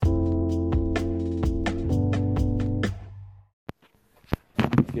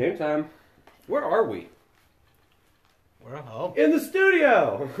Game time. Where are we? We're at home. In the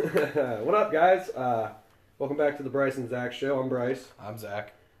studio! What up, guys? Welcome back to the Bryce and Zach Show. I'm Bryce. I'm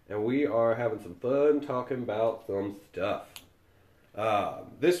Zach. And we are having some fun talking about some stuff.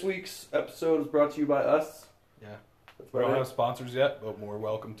 This week's episode is brought to you by us. Yeah. That's We don't about have it. sponsors yet, but we're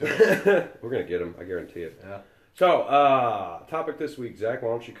welcome to it. We're going to get them, I guarantee it. Yeah. So, topic this week. Zach, why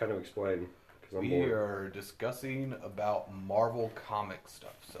don't you kind of explain? 'Cause I'm We bored. are discussing about Marvel comic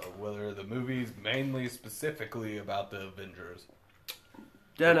stuff. So whether the movies mainly specifically about the Avengers.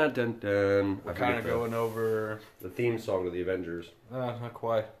 Dun, dun, dun, dun. We're I kind forget of going over... the theme song to the Avengers. not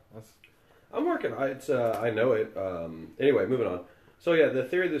quite. I'm working. I know it. Anyway, moving on. So yeah, the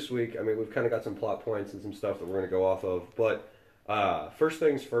theory this week. I mean, we've kind of got some plot points and some stuff that we're going to go off of. But first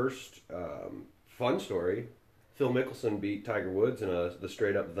things first. Fun story. Phil Mickelson beat Tiger Woods in the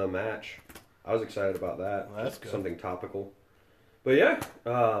straight up the match. I was excited about that. Well, that's good. Something topical. But yeah,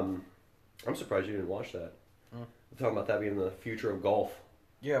 I'm surprised you didn't watch that. We're talking about that being the future of golf.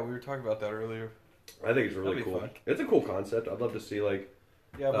 Yeah, we were talking about that earlier. I think it's really That'd be cool. fun. It's a cool concept. I'd love to see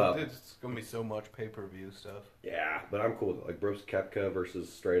Yeah, but it's going to be so much pay-per-view stuff. Yeah, but I'm cool with it. Like Brooks Koepka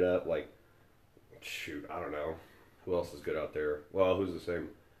versus straight up, shoot, I don't know. Who else is good out there? Well, who's the same?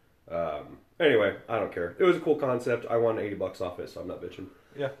 Anyway, I don't care. It was a cool concept. I won $80 off it, so I'm not bitching.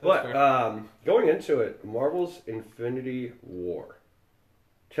 Yeah, that's But fair. going into it, Marvel's Infinity War.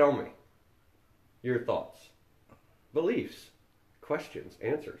 Tell me your thoughts, beliefs, questions,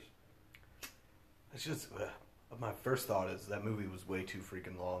 answers. It's just... my first thought is that movie was way too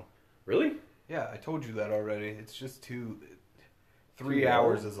freaking long. Really? Yeah, I told you that already. It's just Too 3 long?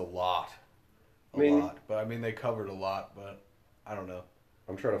 hours is a lot. I mean- But I mean, they covered a lot, but I don't know.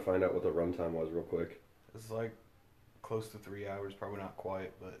 I'm trying to find out what the runtime was real quick. It's like close to 3 hours. Probably not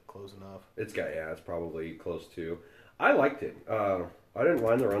quite, but close enough. It's probably close to. I liked it. I didn't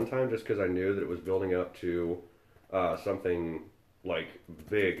mind the runtime just because I knew that it was building up to something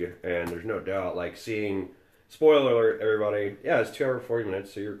big, and there's no doubt seeing. Spoiler alert, everybody. Yeah, it's 2 hours 40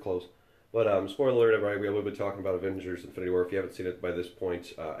 minutes, so you're close. But spoiler alert, everybody. We will be talking about Avengers: Infinity War. If you haven't seen it by this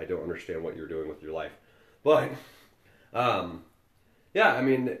point, I don't understand what you're doing with your life. But yeah, I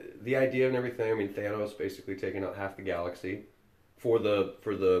mean the idea and everything. I mean Thanos basically taking out half the galaxy for the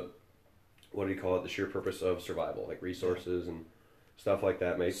what do you call it? The sheer purpose of survival, like resources and stuff like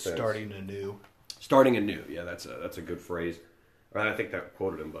that makes sense. Starting anew. Starting anew. Yeah, that's a good phrase. I think that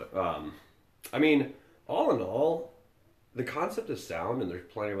quoted him, but I mean, all in all, the concept is sound, and there's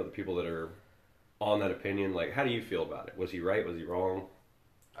plenty of other people that are on that opinion. Like, how do you feel about it? Was he right? Was he wrong?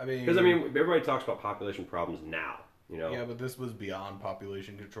 I mean, Because everybody talks about population problems now. You know. yeah, but this was beyond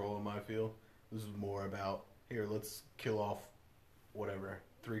population control. In my feel, this was more about here. Let's kill off whatever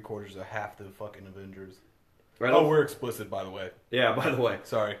 3/4 of half the fucking Avengers. Right. Oh, we're explicit, by the way. Yeah. By the way,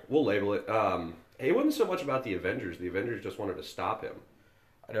 Sorry. we'll label it. It wasn't so much about the Avengers. The Avengers just wanted to stop him.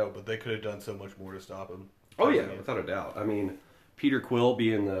 I know, but they could have done so much more to stop him. Oh yeah, without a doubt. I mean, Peter Quill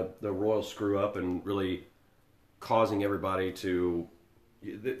being the royal screw up and really causing everybody to,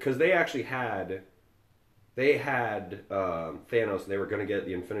 because they actually had Thanos and they were going to get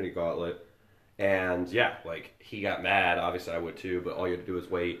the Infinity Gauntlet, and yeah, he got mad. Obviously, I would too. But all you had to do is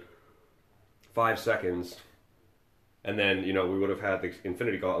wait 5 seconds, and then we would have had the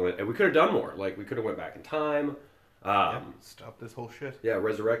Infinity Gauntlet, and we could have done more. We could have went back in time. Stop this whole shit. Yeah,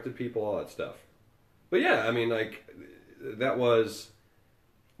 resurrected people, all that stuff. But yeah, I mean, that was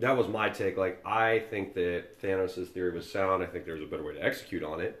my take. I think that Thanos' theory was sound. I think there was a better way to execute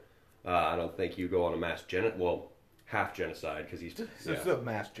on it. I don't think you go on a half genocide, because he's... It's a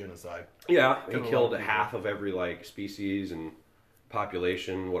mass genocide. Yeah, he Killed a lot killed of people. half of every, species and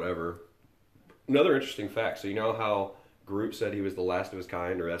population, whatever. Another interesting fact, so you know how Groot said he was the last of his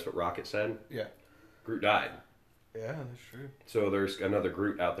kind, or that's what Rocket said? Yeah. Groot died. Yeah, that's true. So there's another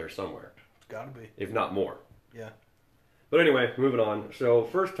Groot out there somewhere, It's gotta be. if not more. Yeah. But anyway, moving on. So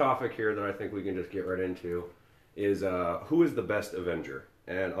first topic here that I think we can just get right into is who is the best Avenger?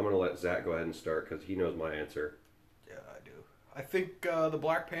 And I'm going to let Zach go ahead and start because he knows my answer. Yeah, I do. I think the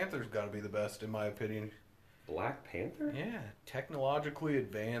Black Panther's gotta be the best, in my opinion. Black Panther? Yeah, technologically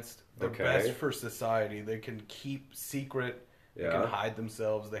advanced. They're Okay. best for society. They can keep secret. They can Yeah. hide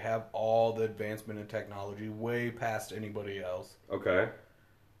themselves. They have all the advancement in technology, way past anybody else. Okay.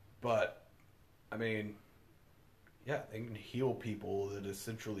 But, I mean, yeah, they can heal people that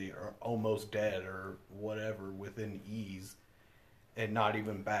essentially are almost dead or whatever within ease and not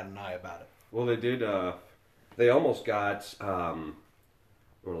even bat an eye about it. Well, they did. They almost got. I'm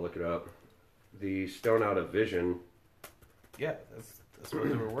going to look it up. The Stone Out of Vision. Yeah, that's what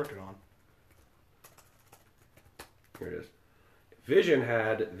they were working on. Here it is. Vision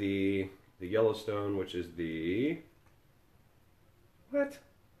had the Yellowstone, which is the what?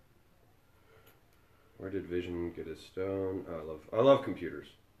 Where did Vision get his stone? Oh, I love computers.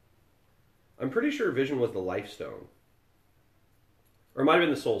 I'm pretty sure Vision was the Life Stone, or it might have been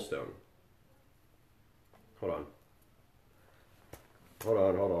the Soul Stone. Hold on. Hold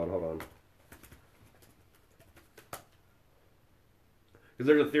on. Because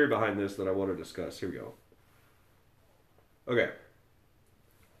there's a theory behind this that I want to discuss. Here we go. Okay.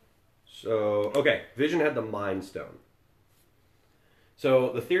 So, Vision had the Mind Stone.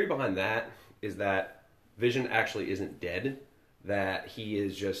 So, the theory behind that is that Vision actually isn't dead. That he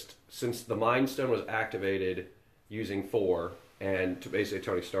is just, since the Mind Stone was activated using Thor, and to basically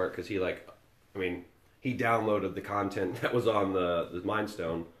Tony Stark, because he he downloaded the content that was on the Mind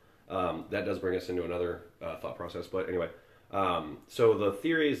Stone. That does bring us into another thought process. But anyway, so the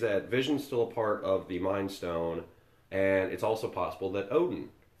theory is that Vision's still a part of the Mind Stone, and it's also possible that Odin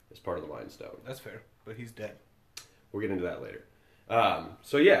is part of the Mind Stone. That's fair, but he's dead. We'll get into that later.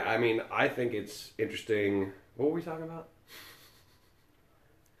 So yeah, I mean, I think it's interesting. What were we talking about?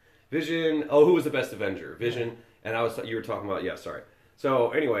 Vision. Oh, who was the best Avenger? Vision. And you were talking about, yeah, sorry. So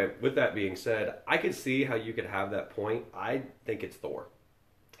anyway, with that being said, I could see how you could have that point. I think it's Thor.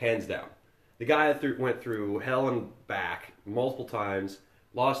 Hands down. The guy went through hell and back multiple times,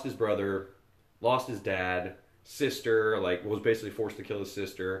 lost his brother, lost his dad, sister, was basically forced to kill his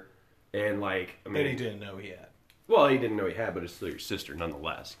sister, and that he didn't know he had. Well, he didn't know he had, but it's still your sister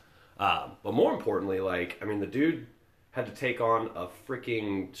nonetheless. But more importantly, the dude had to take on a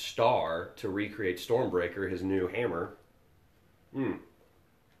freaking star to recreate Stormbreaker, his new hammer. The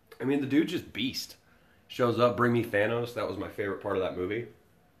dude's just beast. Shows up, bring me Thanos. That was my favorite part of that movie.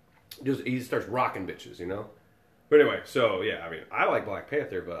 He starts rocking bitches, you know? But anyway, so yeah, I like Black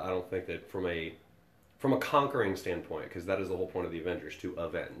Panther, but I don't think that from a conquering standpoint, because that is the whole point of the Avengers, to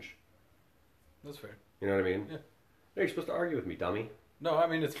avenge. That's fair. You know what I mean? Yeah. You're supposed to argue with me, dummy. No,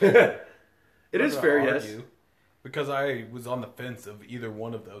 it's fair. It is fair, yes. Because I was on the fence of either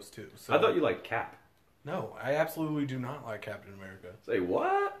one of those two. So I thought you liked Cap. No, I absolutely do not like Captain America. Say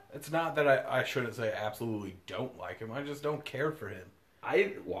what? It's not that I shouldn't say I absolutely don't like him. I just don't care for him.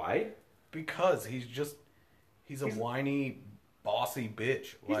 Why? Because he's a whiny, bossy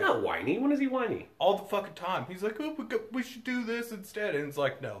bitch. He's not whiny. When is he whiny? All the fucking time. He's like, oh, we should do this instead. And it's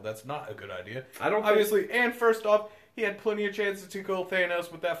like, no, that's not a good idea. I don't Obviously, and first off, he had plenty of chances to kill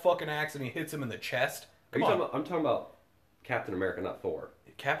Thanos with that fucking axe, and he hits him in the chest. I'm talking about Captain America, not Thor.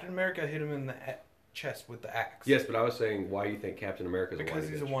 Captain America hit him in the chest with the axe. Yes, but I was saying, why do you think Captain America is a whiny bitch? Because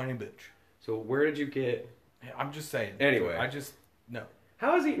he's a whiny bitch. So where did you get... I'm just saying. Anyway. No.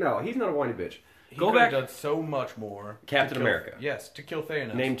 How is he... No, he's not a whiny bitch. He could have done so much more. Captain America. Yes, to kill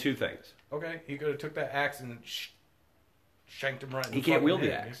Thanos. Name two things. Okay, he could have took that axe and shanked him right in the He can't wield head.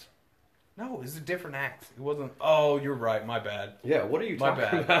 the axe. No, it's a different axe. It wasn't... Oh, you're right. My bad. Yeah, what are you talking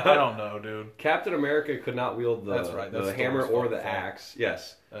about? My bad. I don't know, dude. Captain America could not wield the, That's right. That's the hammer or the axe.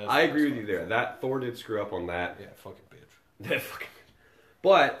 Yes. I agree with you there. That Thor did screw up on that. Yeah, fucking bitch. That fucking bitch.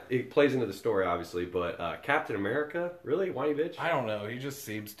 But it plays into the story, obviously. But Captain America? Really? Whiny bitch? I don't know. He just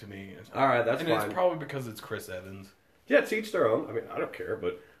seems to me... All right, that's fine. And it's probably because it's Chris Evans. Yeah, it's each their own. I don't care,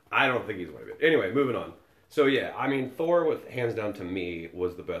 but I don't think he's a whiny bitch. Anyway, moving on. So, yeah, Thor, with hands down to me,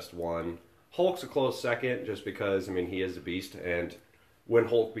 was the best one. Hulk's a close second, just because, he is a beast, and when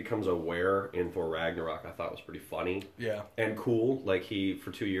Hulk becomes aware in Thor Ragnarok, I thought was pretty funny. Yeah. And cool. He,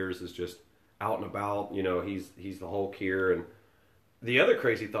 for 2 years, is just out and about, he's the Hulk here, and the other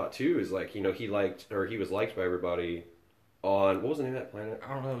crazy thought, too, is, he was liked by everybody on, what was the name of that planet?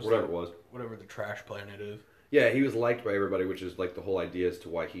 I don't know. Whatever it was. Whatever the trash planet is. Yeah, he was liked by everybody, which is, the whole idea as to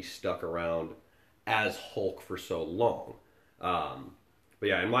why he stuck around as Hulk for so long. But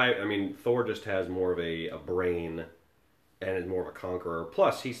yeah, Thor just has more of a brain and is more of a conqueror.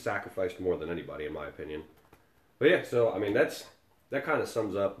 Plus, he's sacrificed more than anybody, in my opinion. But yeah, so, that kind of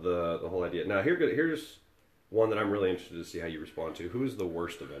sums up the whole idea. Now, here's one that I'm really interested to see how you respond to. Who's the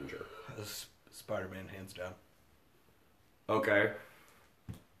worst Avenger? Spider-Man, hands down. Okay.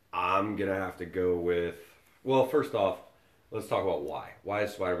 I'm going to have to go with... Well, first off, let's talk about why. Why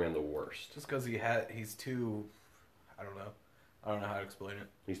is Spider-Man the worst? Just because he's too... I don't know. I don't know how to explain it.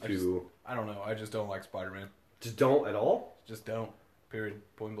 I don't know. I just don't like Spider-Man. Just don't at all? Just don't. Period.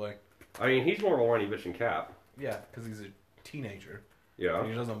 Point blank. He's more of a whiny bitch than Cap. Yeah, because he's a teenager. Yeah. And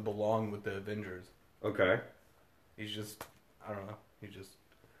he doesn't belong with the Avengers. Okay. He's just... I don't know.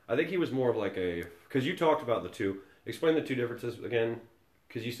 I think he was more of because you talked about the two. Explain the two differences again.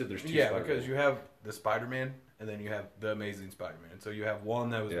 Because you said there's two Spider-Man. Because you have the Spider-Man, and then you have the Amazing Spider-Man. So you have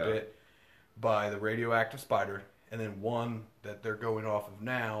one that was bit by the radioactive spider, and then one that they're going off of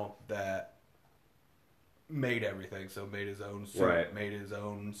now that made everything. So made his own suit, Right. made his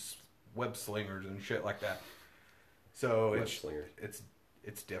own web slingers and shit like that. So Web slingers.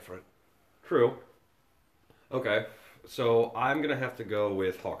 it's different. True. Okay, so I'm gonna have to go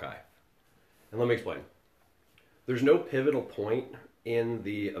with Hawkeye, and let me explain. There's no pivotal point in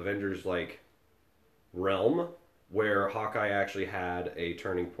the Avengers like realm where Hawkeye actually had a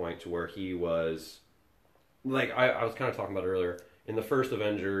turning point to where he was like I was kind of talking about earlier in the first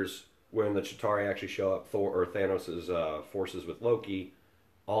Avengers when the Chitauri actually show up Thor or Thanos' forces with Loki.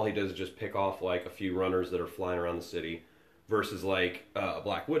 All he does is just pick off like a few runners that are flying around the city, versus like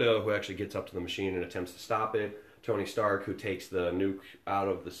Black Widow who actually gets up to the machine and attempts to stop it. Tony Stark who takes the nuke out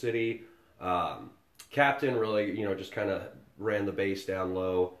of the city. Captain really just kind of ran the base down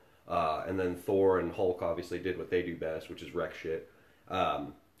low. And then Thor and Hulk obviously did what they do best, which is wreck shit.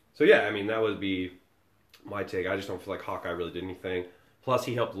 So yeah, I mean that would be my take. I just don't feel like Hawkeye really did anything. Plus,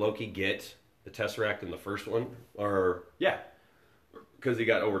 he helped Loki get the Tesseract in the first one, or yeah, because he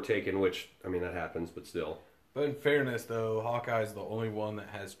got overtaken. Which I mean that happens, but still. But in fairness, though, Hawkeye's the only one that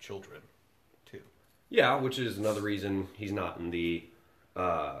has children, too. Yeah, which is another reason he's not in the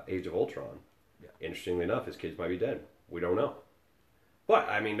Age of Ultron. Yeah. Interestingly enough, his kids might be dead. We don't know. But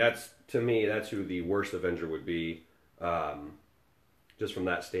I mean, to me, that's who the worst Avenger would be, just from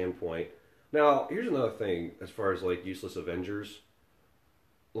that standpoint. Now, here's another thing as far as like useless Avengers.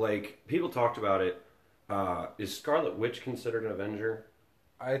 Like people talked about it. Is Scarlet Witch considered an Avenger?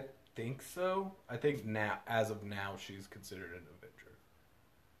 I think so. I think now, as of now, she's considered an Avenger.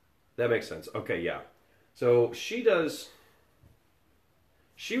 That makes sense. Okay, yeah. So she does.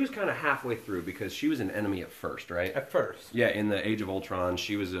 She was kind of halfway through because she was an enemy at first, right? At first. Yeah, in the Age of Ultron,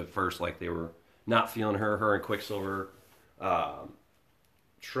 she was at first like they were not feeling her. Her and Quicksilver,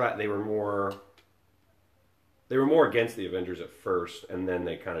 they were more against the Avengers at first, and then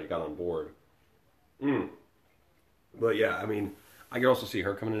they kind of got on board. But yeah, I mean, I could also see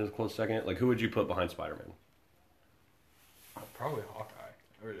her coming in as a close second. Like, who would you put behind Spider-Man? Probably Hawkeye.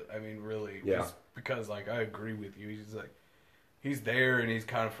 I mean, really, Yeah. just because like I agree with you. He's there and he's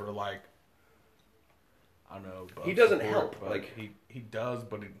kind of for like I don't know. He doesn't support, help, but like he does,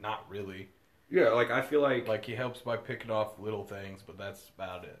 but not really. Yeah, like I feel like he helps by picking off little things, but that's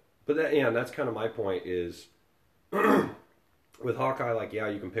about it. But that's kind of my point is with Hawkeye, like, yeah,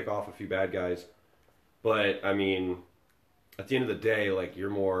 you can pick off a few bad guys, but I mean, at the end of the day, like, he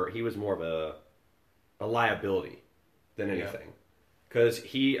was more of a liability than anything. Because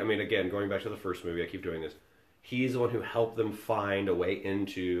again, going back to the first movie, I keep doing this, he's the one who helped them find a way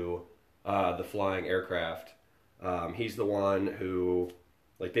into the flying aircraft. He's the one who,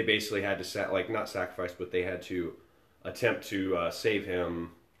 like, they basically had to, not sacrifice, but they had to attempt to save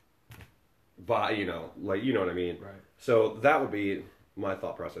him by, you know what I mean? Right. So that would be my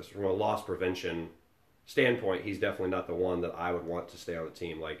thought process. From a loss prevention standpoint, he's definitely not the one that I would want to stay on the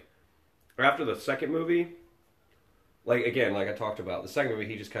team. Like, after the second movie, like, again, like I talked about, the second movie,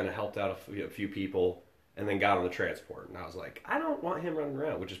 he just kind of helped out a few people and then got on the transport. And I was like, I don't want him running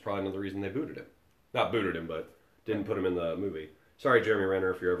around, which is probably another reason they booted him. Not booted him, but didn't put him in the movie. Sorry, Jeremy Renner,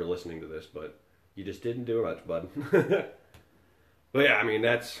 if you're ever listening to this, but you just didn't do much, bud. But yeah, I mean,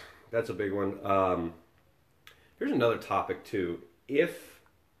 that's a big one. Here's another topic, too. If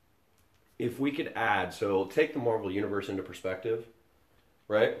we could add, so take the Marvel Universe into perspective,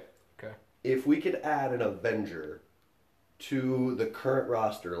 right? Okay. If we could add an Avenger to the current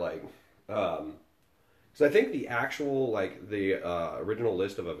roster, like, because I think the actual, like, the original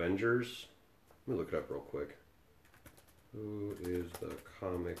list of Avengers, let me look it up real quick. Who is the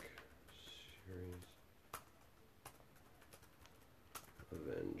comic series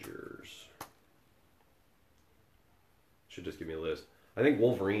Avengers? Should just give me a list. I think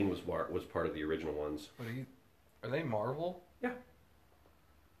Wolverine was part of the original ones. But are they Marvel? Yeah.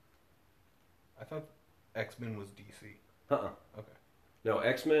 I thought X-Men was DC. Okay. No,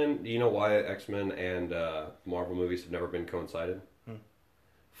 X-Men, do you know why X-Men and Marvel movies have never been coincided?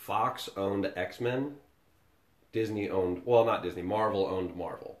 Fox owned X-Men. Disney owned, well, not Disney, Marvel owned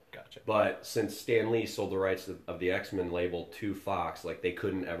Marvel. Gotcha. But since Stan Lee sold the rights of the X-Men label to Fox, like, they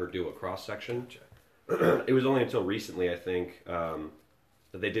couldn't ever do a cross-section. Gotcha. It was only until recently, I think, that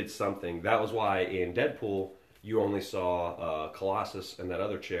they did something. That was why in Deadpool, you only saw Colossus and that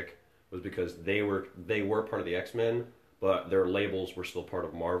other chick, was because they were part of the X-Men, but their labels were still part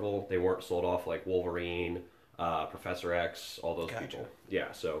of Marvel. They weren't sold off like Wolverine, Professor X, all those Gotcha. people.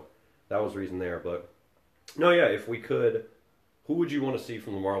 Yeah, so that was the reason there. But no, yeah, if we could, who would you want to see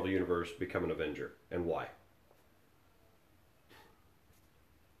from the Marvel Universe become an Avenger, and why?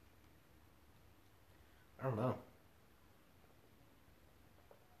 I don't know.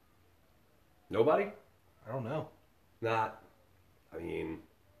 Nobody? I don't know. Not. I mean,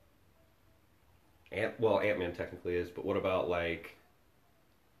 Ant-Man technically is, but what about like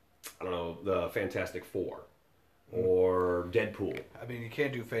I don't know, the Fantastic Four or Deadpool? I mean, you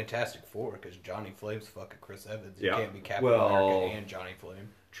can't do Fantastic Four because Johnny Flame's fucking Chris Evans. You Yeah. can't be Captain Well- America and Johnny Flame.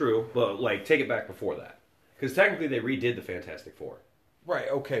 True, but like take it back before that, because technically they redid the Fantastic Four. Right,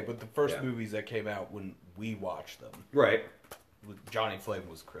 okay, but the first Yeah. movies that came out when we watched them, Right. with Johnny Flame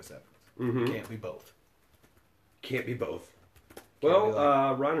was Chris Evans. Mhm. Can't be both. Can't be both. Can't Well, be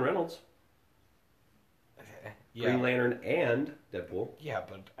like- Ryan Reynolds, Yeah, Green Lantern, and Deadpool. yeah,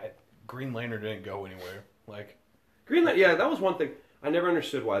 but Green Lantern didn't go anywhere. Like, Green Lantern, yeah, that was one thing. I never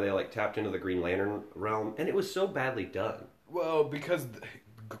understood why they like tapped into the Green Lantern realm, and it was so badly done. well, because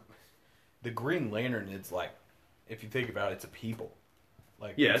the Green Lantern, it's like, if you think about it, it's a people.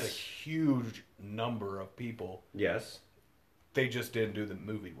 Like, Yes. it's a huge number of people. Yes. They just didn't do the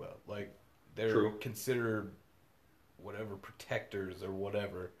movie well. Like, they're True. considered whatever protectors or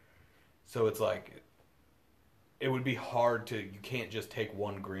whatever. So it's like, it would be hard to, you can't just take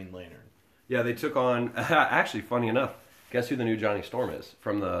one Green Lantern. Yeah, they took on. Actually, funny enough, guess who the new Johnny Storm is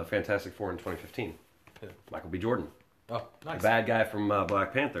from the Fantastic Four in 2015? Who? Michael B. Jordan, Oh, nice. the bad guy from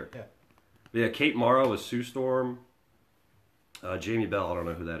Black Panther. Yeah. Yeah, Kate Mara was Sue Storm. Jamie Bell, I don't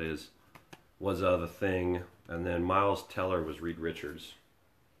know who that is, was the Thing, and then Miles Teller was Reed Richards.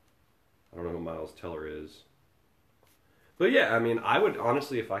 I don't know who Miles Teller is. But yeah, I mean, I would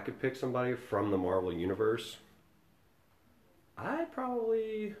honestly, if I could pick somebody from the Marvel Universe, I'd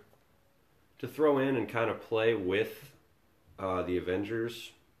probably to throw in and kind of play with the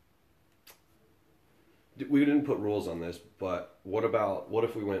Avengers. We didn't put rules on this, but what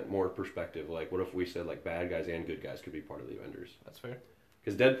if we went more perspective? Like, what if we said like bad guys and good guys could be part of the Avengers? That's fair.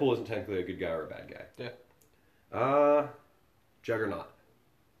 Because Deadpool isn't technically a good guy or a bad guy. Yeah. Juggernaut.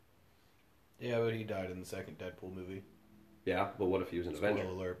 Yeah, but he died in the second Deadpool movie. Yeah, but what if he was an Spoiler Avenger?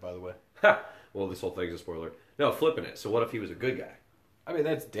 alert, by the way. Ha! Well, this whole thing's a spoiler. No, flipping it. So what if he was a good guy? I mean,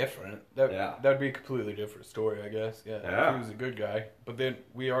 that's different. Yeah. That'd be a completely different story, I guess. Yeah. Yeah. If he was a good guy. But then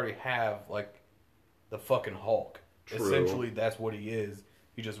we already have, like, the fucking Hulk. True. Essentially, that's what he is.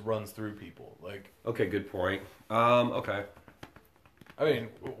 He just runs through people. Like, Okay, good point. Okay. I mean,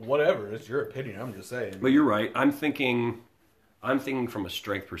 whatever. It's your opinion. I'm just saying. But you're right. I'm thinking from a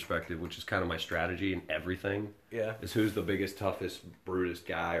strength perspective, which is kind of my strategy in everything. Yeah. Is who's the biggest, toughest, brutest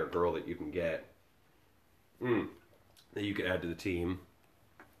guy or girl that you can get. That you could add to the team.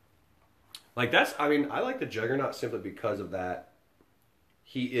 Like I like the Juggernaut simply because of that.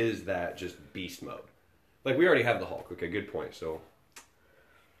 He is that just beast mode. Like we already have the Hulk. Okay, good point. So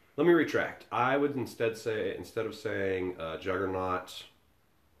let me retract. I would instead of saying Juggernaut.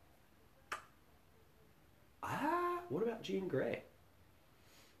 What about Jean Grey?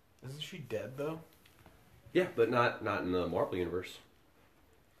 Isn't she dead, though? Yeah, but not in the Marvel universe.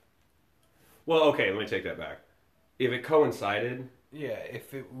 Well, okay, let me take that back. If it coincided, Yeah,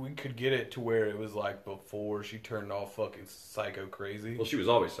 we could get it to where it was like before she turned all fucking psycho crazy. well, she was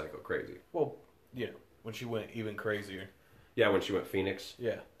always psycho crazy. Well, you know, when she went even crazier. Yeah, when she went Phoenix.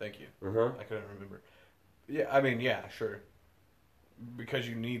 Yeah, thank you. Uh-huh. I couldn't remember. Yeah, I mean, yeah, sure. Because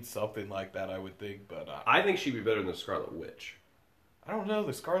you need something like that, I would think, but I think she'd be better than the Scarlet Witch. I don't know.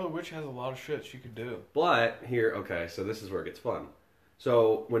 The Scarlet Witch has a lot of shit she could do. But here, okay, so this is where it gets fun.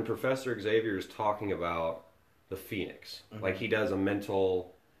 So when Professor Xavier is talking about the Phoenix, like he basically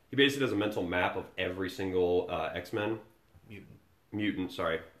does a mental map of every single X-Men mutant,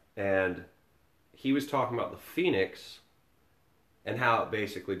 sorry, and he was talking about the Phoenix and how it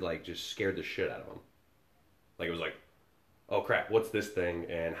basically like just scared the shit out of him. Like it was like, oh crap, what's this thing,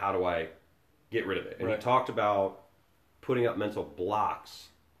 and how do I get rid of it? And Right. he talked about putting up mental blocks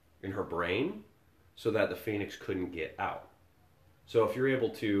in her brain so that the Phoenix couldn't get out. So if you're able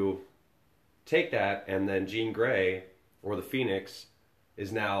to take that and then Jean Grey or the Phoenix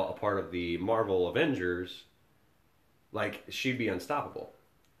is now a part of the Marvel Avengers, like she'd be unstoppable.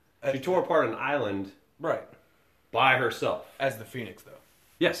 She tore apart an island Right. by herself. As the Phoenix, though.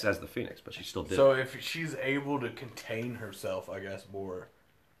 Yes, as the Phoenix, but she still did. So if she's able to contain herself, I guess, more...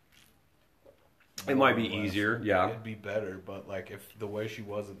 It might be more or less, easier, yeah. It'd be better, but, like, if the way she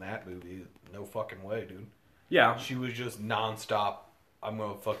was in that movie, no fucking way, dude. Yeah. She was just nonstop, I'm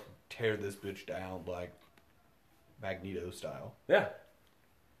gonna fucking tear this bitch down, like, Magneto style. Yeah.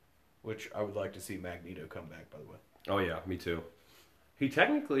 Which I would like to see Magneto come back, by the way. Oh yeah, me too.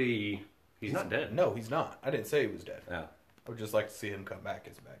 He's not dead. No, he's not. I didn't say he was dead. Yeah. I would just like to see him come back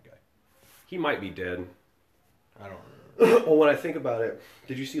as a bad guy. He might be dead. I don't remember. Well, when I think about it,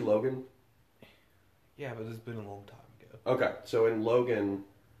 did you see Logan? Yeah, but it's been a long time ago. Okay, so in Logan,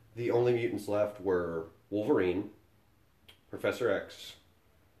 the only mutants left were Wolverine, Professor X,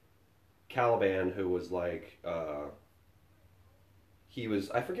 Caliban, who was like, he was,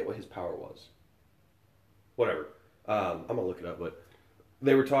 I forget what his power was. Whatever. I'm gonna look it up, but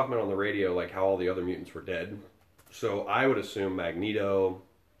they were talking about on the radio like how all the other mutants were dead. So I would assume Magneto,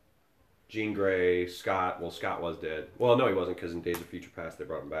 Jean Grey, Scott. Well, Scott was dead. Well, no, he wasn't because in Days of Future Past they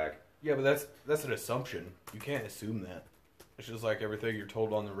brought him back. Yeah, but that's an assumption. You can't assume that. It's just like everything you're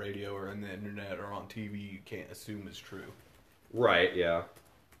told on the radio or on the internet or on TV, you can't assume is true. Right. Yeah.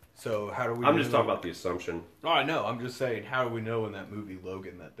 So how do we? I'm just talking about the assumption. Oh, I know. I'm just saying, how do we know in that movie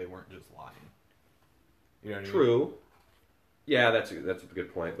Logan that they weren't just lying? You know what I mean? True. Yeah, that's a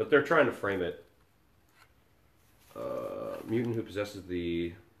good point. But they're trying to frame it. Mutant who possesses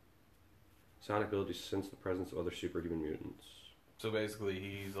the sonic ability to sense the presence of other superhuman mutants. So basically,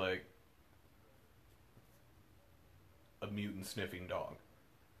 he's like a mutant sniffing dog.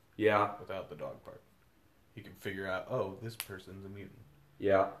 Yeah. Without the dog part, he can figure out. Oh, this person's a mutant.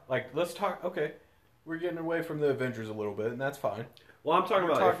 Yeah. Like, let's talk. Okay, we're getting away from the Avengers a little bit, and that's fine. Well, I'm talking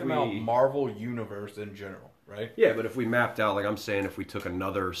about Marvel Universe in general, right? Yeah, but if we mapped out, like I'm saying, if we took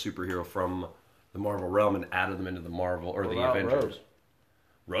another superhero from the Marvel realm and added them into the Marvel or the Avengers,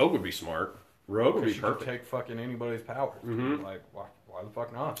 Rogue would be smart. Rogue would be perfect. She could take fucking anybody's powers. Mm-hmm. Like, why the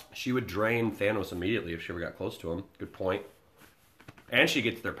fuck not? She would drain Thanos immediately if she ever got close to him. Good point. And she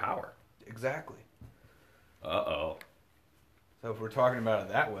gets their power. Exactly. Uh-oh. So if we're talking about it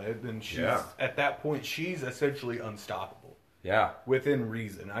that way, then she's at that point she's essentially unstoppable. Yeah. Within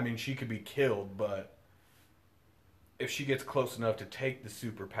reason. I mean, she could be killed, but if she gets close enough to take the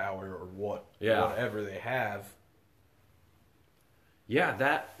superpower or whatever they have. Yeah,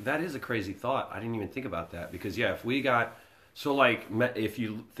 that is a crazy thought. I didn't even think about that because if we got if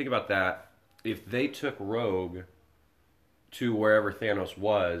you think about that, if they took Rogue to wherever Thanos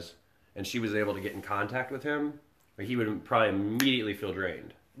was and she was able to get in contact with him, he would probably immediately feel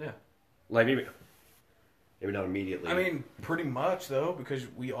drained. Yeah. Like maybe not immediately. I mean, pretty much though, because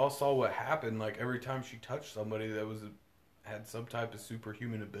we all saw what happened. Like every time she touched somebody that had some type of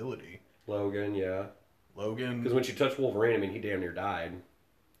superhuman ability. Logan, yeah. Logan. Because when she touched Wolverine, I mean, he damn near died.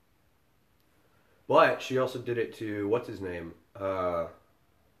 But she also did it to what's his name? Not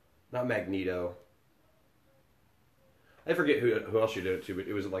Magneto. I forget who else she did it to, but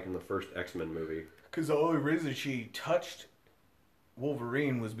it was like in the first X-Men movie. Because the only reason she touched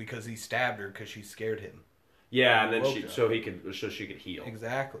Wolverine was because he stabbed her because she scared him. Yeah, and then she could heal.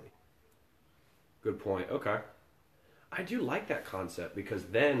 Exactly. Good point. Okay. I do like that concept because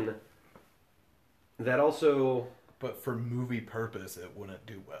then that also. But for movie purpose, it wouldn't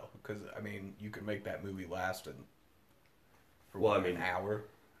do well because I mean, you could make that movie last an hour.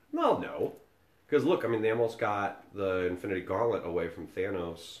 Well, no, because look, I mean, they almost got the Infinity Gauntlet away from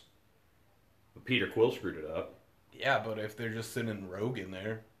Thanos. But Peter Quill screwed it up. Yeah, but if they're just sending Rogue in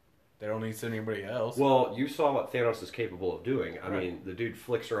there, they don't need to send anybody else. Well, you saw what Thanos is capable of doing. I mean, the dude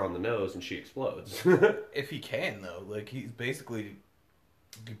flicks her on the nose and she explodes. If he can, though, like he's basically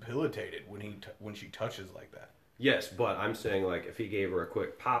debilitated when she touches like that. Yes, but I'm saying like if he gave her a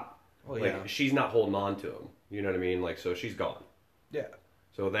quick pop, she's not holding on to him. You know what I mean? Like so she's gone. Yeah.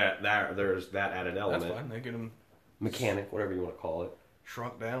 So that there's that added element. That's fine. They get him mechanic, whatever you want to call it.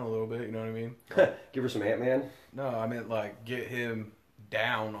 Shrunk down a little bit. You know what I mean? Give her some Ant-Man. No, I meant like get him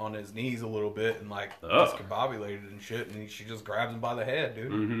down on his knees a little bit and like discombobulated and shit, and she just grabs him by the head,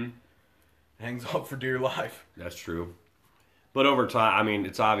 dude. Mm-hmm. Hangs on for dear life. That's true. But over time, I mean,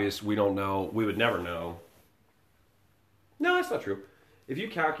 it's obvious we don't know. We would never know. No, that's not true. If you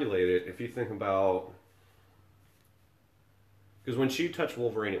calculate it, if you think about... Because when she touched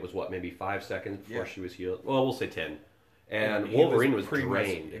Wolverine, it was what, maybe 5 seconds before she was healed? Well, we'll say 10. And Wolverine was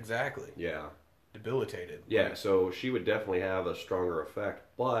drained. Exactly. Yeah. Debilitated. Yeah, so she would definitely have a stronger effect.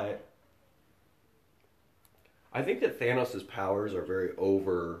 But I think that Thanos' powers are very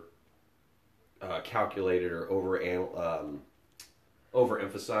calculated or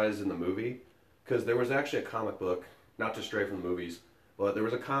overemphasized in the movie. Because there was actually a comic book, not to stray from the movies, but there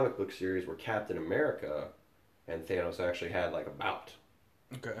was a comic book series where Captain America and Thanos actually had like a bout.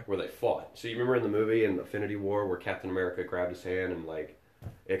 Okay. Where they fought. So you remember in the movie in Infinity War where Captain America grabbed his hand and like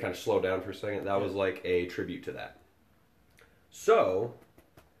it kind of slowed down for a second? That was like a tribute to that. So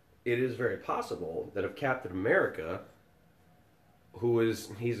it is very possible that if Captain America,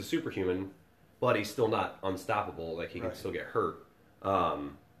 he's a superhuman, but he's still not unstoppable, like he can still get hurt.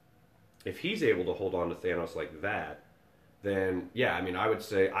 If he's able to hold on to Thanos like that, then yeah, I mean I would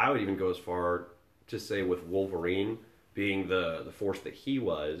even go as far to say with Wolverine being the force that he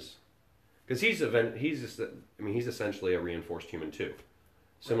was, because he's essentially a reinforced human too.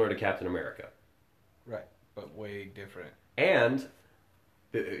 similar to Captain America. Right, but way different. And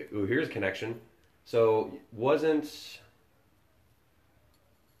here's a connection. So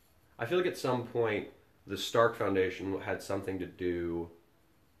I feel like at some point the Stark Foundation had something to do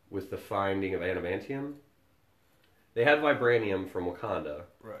with the finding of adamantium. They had vibranium from Wakanda.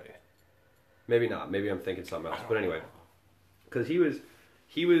 Right. Maybe not. Maybe I'm thinking something else. But anyway, because he was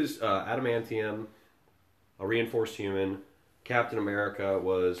adamantium, a reinforced human. Captain America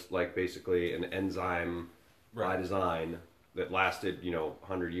was like basically an enzyme by design that lasted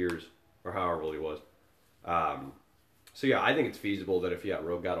 100 years or however old he was. So yeah, I think it's feasible that if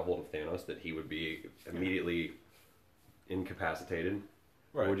Rogue got a hold of Thanos, that he would be immediately incapacitated.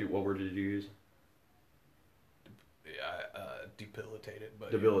 Right. What word did you use? Yeah, debilitated.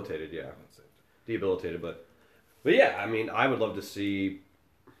 But Debilitated, yeah. Debilitated, but yeah, I mean, I would love to see.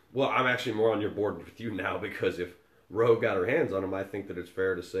 Well, I'm actually more on your board with you now because if Rogue got her hands on him, I think that it's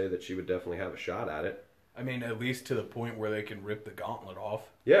fair to say that she would definitely have a shot at it. I mean, at least to the point where they can rip the gauntlet off.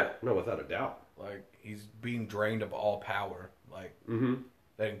 Yeah, no, without a doubt. Like, he's being drained of all power. Like,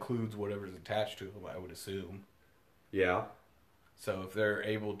 that includes whatever's attached to him, I would assume. Yeah. So if they're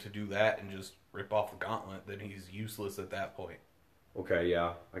able to do that and just rip off the gauntlet, then he's useless at that point. Okay,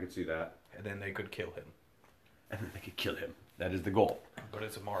 yeah, I could see that. And then they could kill him. And then they could kill him. That is the goal. But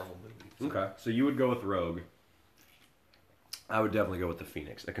it's a Marvel movie. So. Okay, so you would go with Rogue. I would definitely go with the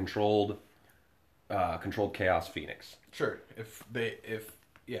Phoenix, a controlled chaos Phoenix. Sure, if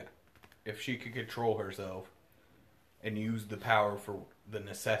she could control herself and use the power for the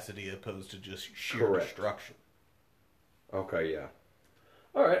necessity opposed to just sheer destruction. Okay, yeah.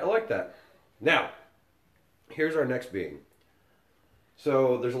 All right, I like that. Now, here's our next being.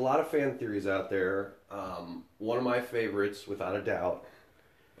 So there's a lot of fan theories out there. One of my favorites, without a doubt,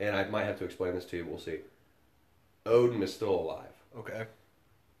 and I might have to explain this to you, we'll see. Odin is still alive. Okay.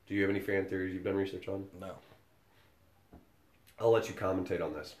 Do you have any fan theories you've done research on? No. I'll let you commentate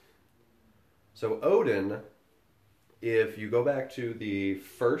on this. So Odin, if you go back to the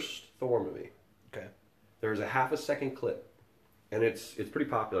first Thor movie, okay, there's a half a second clip, and it's pretty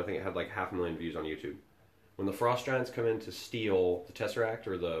popular. I think it had like 500,000 views on YouTube. When the Frost Giants come in to steal the Tesseract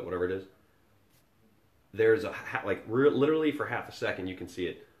or the whatever it is, there's literally for half a second you can see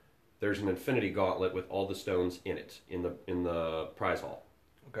it. There's an Infinity Gauntlet with all the stones in it in the prize hall.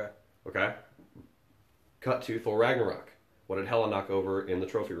 Okay. Okay. Cut to Thor Ragnarok. What did Hela knock over in the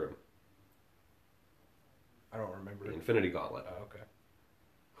trophy room? I don't remember. The Infinity Gauntlet. Oh, okay.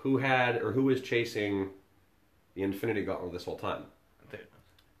 Who was chasing the Infinity Gauntlet this whole time? Thanos.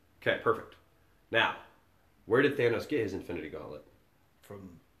 Okay, perfect. Now, where did Thanos get his Infinity Gauntlet?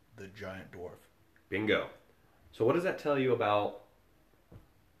 From the giant dwarf. Bingo. So what does that tell you about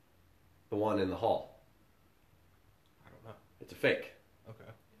the one in the hall? I don't know. It's a fake. Okay.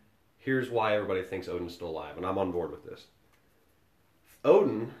 Here's why everybody thinks Odin's still alive, and I'm on board with this.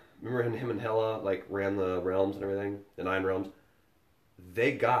 Odin, remember him and Hela ran the realms and everything, the 9 realms?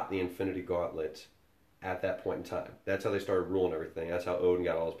 They got the Infinity Gauntlet at that point in time. That's how they started ruling everything. That's how Odin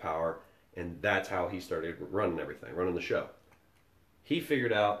got all his power, and that's how he started running everything, running the show. He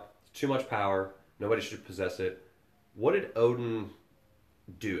figured out too much power, nobody should possess it. What did Odin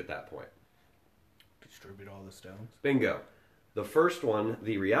do at that point? Distribute all the stones. Bingo. The first one,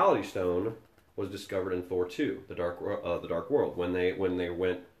 the Reality Stone, was discovered in Thor 2, the Dark World, when they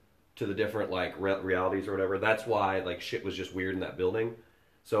went to the different realities or whatever. That's why shit was just weird in that building.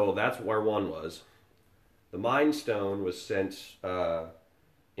 So that's where one was. The Mind Stone was sent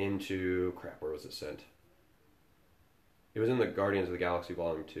into where was it sent? It was in the Guardians of the Galaxy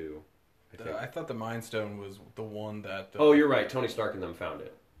Volume 2. I thought the Mind Stone was the one that... oh, you're right. Tony Stark and them found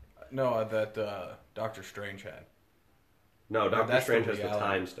it. No, that Doctor Strange had. No, Doctor Strange has the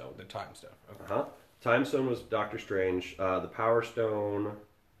Time Stone. The Time Stone. Okay. Uh-huh. Time Stone was Doctor Strange. The Power Stone...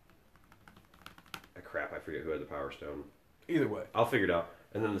 I forget who had the Power Stone. Either way. I'll figure it out.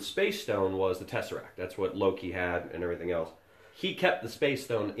 And then the Space Stone was the Tesseract. That's what Loki had and everything else. He kept the Space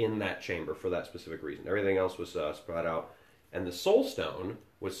Stone in that chamber for that specific reason. Everything else was spread out. And the Soul Stone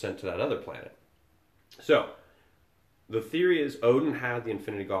was sent to that other planet. So, the theory is Odin had the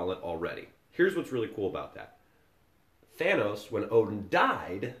Infinity Gauntlet already. Here's what's really cool about that. Thanos, when Odin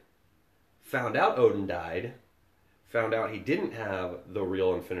died, found out he didn't have the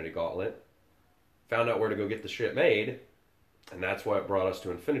real Infinity Gauntlet, found out where to go get the shit made, and that's why it brought us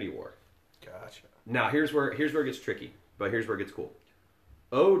to Infinity War. Gotcha. Now, here's where it gets tricky, but here's where it gets cool.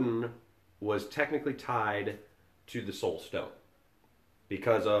 Odin was technically tied to the Soul Stone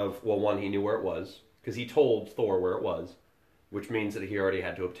because of, well, one, he knew where it was, because he told Thor where it was, which means that he already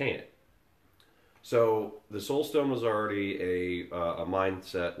had to obtain it. So the Soul Stone was already a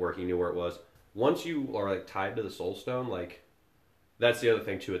mindset where he knew where it was. Once you are like tied to the Soul Stone, like that's the other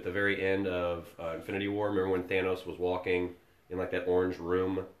thing too. At the very end of Infinity War, remember when Thanos was walking in like that orange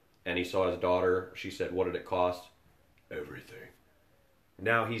room and he saw his daughter? She said, "What did it cost?" Everything.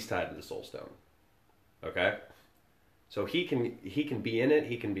 Now he's tied to the Soul Stone. Okay, so he can be in it.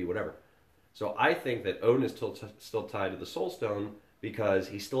 He can be whatever. So I think that Odin is still tied to the Soul Stone because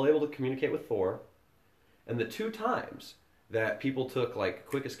he's still able to communicate with Thor. And the two times that people took like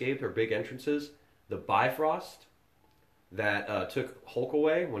quick escape or big entrances, the Bifrost that took Hulk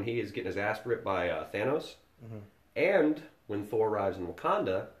away when he is getting his ass ripped by Thanos, and when Thor arrives in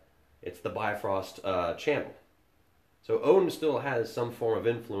Wakanda, it's the Bifrost channel. So Odin still has some form of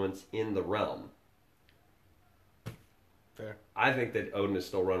influence in the realm. Fair. I think that Odin is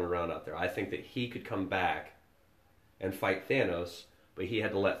still running around out there. I think that he could come back and fight Thanos, but he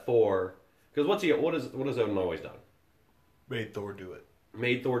had to let Thor. Because what has Odin always done? Made Thor do it.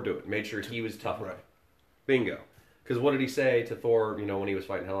 Made Thor do it. Made sure he was tougher. Right. Bingo. Because what did he say to Thor? You know, when he was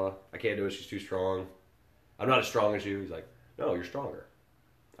fighting Hela, I can't do it. She's too strong. I'm not as strong as you. He's like, no, you're stronger.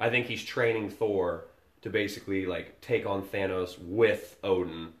 I think he's training Thor to basically like take on Thanos with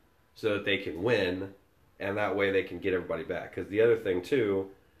Odin, so that they can win, and that way they can get everybody back. Because the other thing too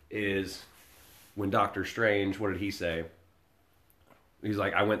is when Doctor Strange, what did he say? He's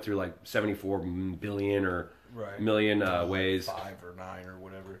like, I went through like 74 billion or million ways. 5 or 9 or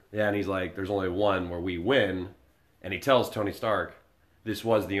whatever. Yeah, and he's like, there's only one where we win. And he tells Tony Stark, this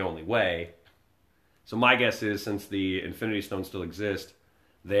was the only way. So my guess is, since the Infinity Stones still exist,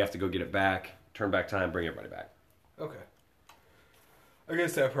 they have to go get it back, turn back time, bring everybody back. Okay. I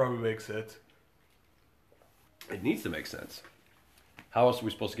guess that probably makes sense. It needs to make sense. How else are we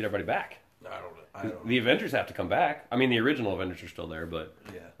supposed to get everybody back? I don't know. The Avengers have to come back. I mean, the original Avengers are still there, but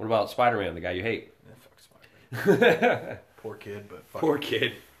Yeah. what about Spider-Man, the guy you hate? Yeah, fuck Spider-Man. Poor kid, but fuck Poor him.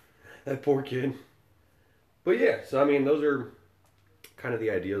 kid. That poor kid. But yeah, so I mean, those are kind of the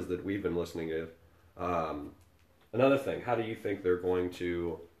ideas that we've been listening to. Another thing, how do you think they're going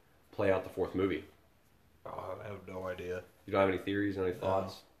to play out the fourth movie? Oh, I have no idea. You don't have any theories, any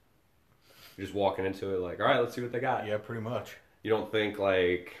thoughts? You're just walking into it like, all right, let's see what they got. Yeah, pretty much. You don't think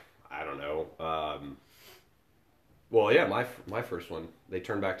like, I don't know. Well, yeah, my first one, they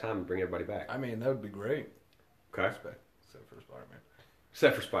turn back time and bring everybody back. I mean, that would be great. Okay. Except for Spider-Man.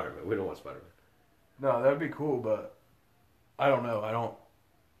 Except for Spider-Man. We don't want Spider-Man. No, that would be cool, but I don't know.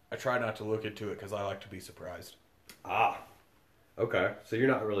 I try not to look into it because I like to be surprised. Ah. Okay. So you're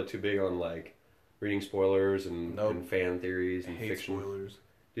not really too big on like reading spoilers and, Nope. and fan theories and I hate fiction. spoilers.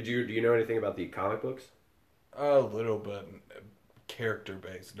 Do you know anything about the comic books? A little, but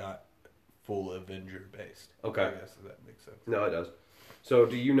character-based, not full Avenger-based. Okay. I guess if that makes sense. No, it does. So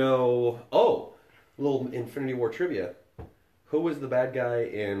do you know? Oh, little Infinity War trivia. Who was the bad guy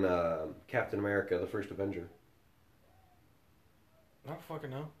in Captain America: The First Avenger? I don't fucking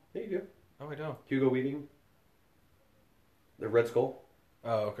know. Yeah, you do. No, I don't. Hugo Weaving, the Red Skull.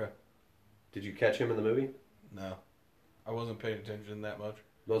 Oh, okay. Did you catch him in the movie? No. I wasn't paying attention that much.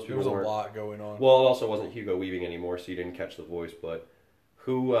 Most There people was a weren't. lot going on. Well, it also wasn't Hugo Weaving anymore, so you didn't catch the voice. But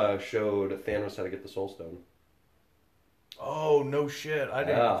who showed Thanos how to get the Soul Stone? Oh, no shit. I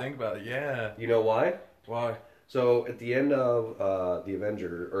didn't Yeah. even think about it. Yeah. You know why? Why? So at the end of the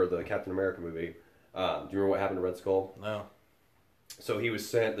Avenger or the Captain America movie, do you remember what happened to Red Skull? No. So he was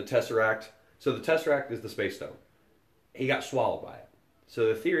sent the Tesseract. So the Tesseract is the Space Stone. He got swallowed by it. So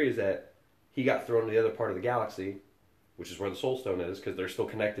the theory is that he got thrown to the other part of the galaxy, which is where the Soul Stone is, because they're still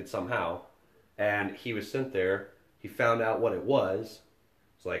connected somehow. And he was sent there. He found out what it was.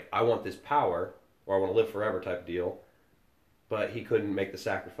 It's like, I want this power, or I want to live forever type of deal. But he couldn't make the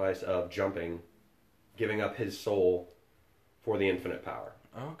sacrifice of jumping, giving up his soul for the infinite power.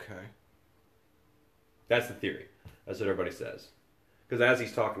 Okay. That's the theory. That's what everybody says. Because as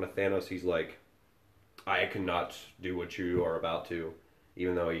he's talking to Thanos, he's like, I cannot do what you are about to.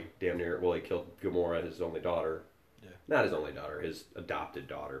 Even though he damn near, well, he killed Gamora, his only daughter. Yeah. Not his only daughter, his adopted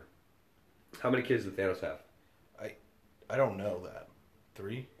daughter. How many kids did Thanos have? I don't know that.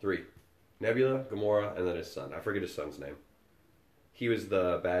 3? 3. Nebula, Gamora, and then his son. I forget his son's name. He was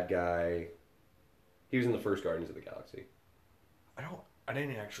the bad guy. He was in the first Guardians of the Galaxy. I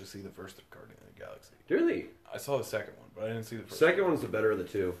didn't actually see the first Guardian of the Galaxy. Really? I saw the second one, but I didn't see the first Second one's the better of the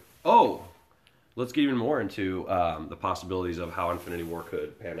two. Oh! Let's get even more into the possibilities of how Infinity War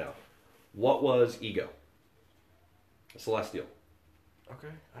could pan out. What was Ego? A Celestial.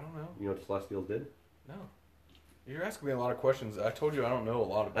 Okay, I don't know. You know what the Celestials did? No. You're asking me a lot of questions. I told you I don't know a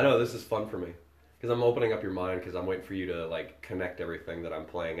lot about I know, this is fun for me. Because I'm opening up your mind because I'm waiting for you to like connect everything that I'm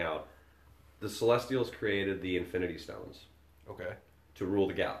playing out. the Celestials created the Infinity Stones Okay. to rule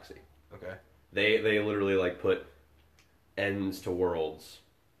the galaxy. Okay. They literally like put ends to worlds,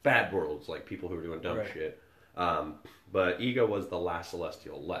 bad worlds, like people who were doing dumb Right. shit. But Ego was the last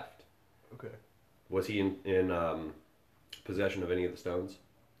Celestial left. Okay. Was he in possession of any of the stones?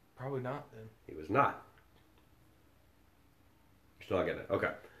 Probably not then. He was not. You're still not getting it.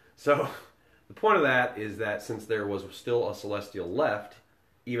 Okay. So the point of that is that since there was still a Celestial left,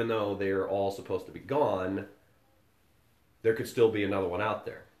 even though they're all supposed to be gone, there could still be another one out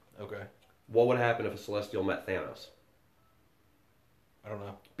there. Okay. What would happen if a Celestial met Thanos? I don't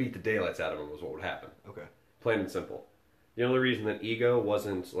know. Beat the daylights out of him was what would happen. Okay. Plain and simple. The only reason that Ego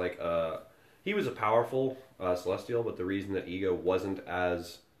wasn't like he was a powerful Celestial, but the reason that Ego wasn't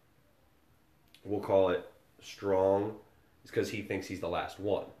as, we'll call it, strong is because he thinks he's the last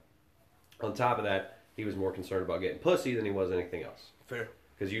one. On top of that, he was more concerned about getting pussy than he was anything else. Fair.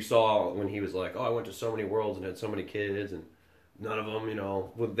 Because you saw when he was like, oh, I went to so many worlds and had so many kids, and none of them,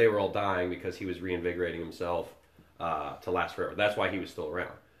 they were all dying because he was reinvigorating himself to last forever. That's why he was still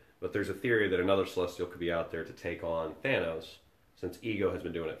around. But there's a theory that another Celestial could be out there to take on Thanos, since Ego has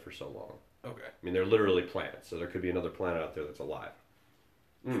been doing it for so long. Okay. I mean, they're literally planets, so there could be another planet out there that's alive.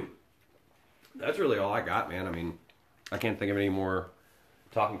 That's really all I got, man. I mean, I can't think of any more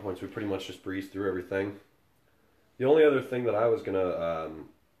talking points. We pretty much just breezed through everything. The only other thing that I was going to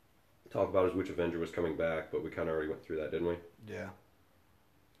talk about is which Avenger was coming back, but we kind of already went through that, didn't we? Yeah.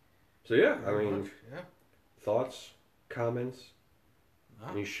 So, yeah, I Pretty mean, much, yeah. thoughts, comments,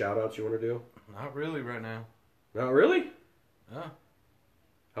 No, any shout-outs you want to do? not really right now. Not really? No,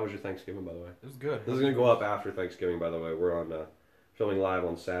 How was your Thanksgiving, by the way? it was good. This is going to go up after Thanksgiving, by the way. We're on filming live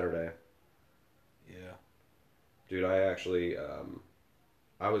on Saturday. Yeah. Dude, I actually,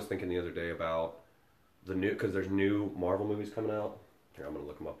 I was thinking the other day about the new, because there's new Marvel movies coming out. Here, I'm going to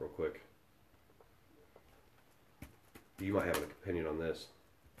look them up real quick. You might have an opinion on this.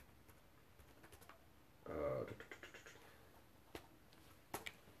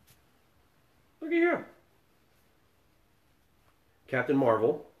 Look at here. Captain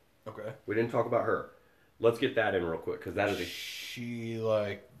Marvel. Okay. We didn't talk about her. Let's get that in real quick, because that is a She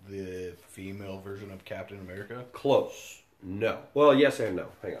like the female version of Captain America? close. No. Well, yes and no.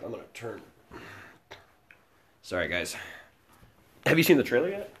 Hang on, I'm going to turn. Sorry, guys. Have you seen the trailer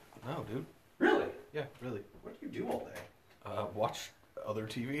yet? No, dude. Really? Yeah, really. What do you do all day? Watch other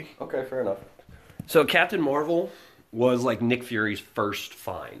TV. Okay, fair enough. So Captain Marvel was like Nick Fury's first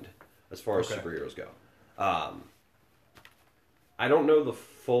find as far as Okay. superheroes go. I don't know the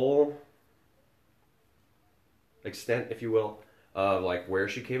full extent, if you will, of like where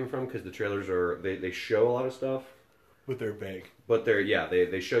she came from, because the trailers they show a lot of stuff, But they're vague. but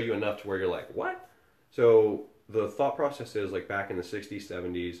they show you enough to where you're like, what? So the thought process is like back in the 60s,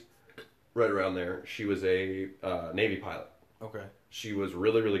 70s, right around there, she was a Navy pilot. Okay. She was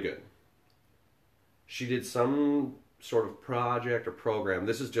really, really good. She did some sort of project or program.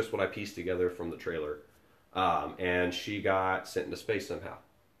 This is just what I pieced together from the trailer. And she got sent into space somehow.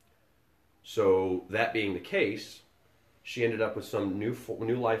 So that being the case, she ended up with some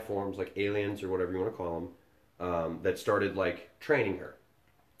new life forms, like aliens or whatever you want to call them, that started like training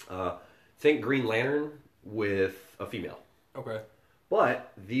her. Think Green Lantern with a female. Okay.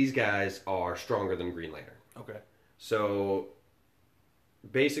 But these guys are stronger than Green Lantern. Okay. So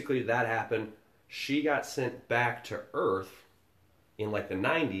basically that happened. She got sent back to Earth in like the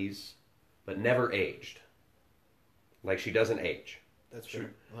 90s, but never aged. Like she doesn't age. That's She- true.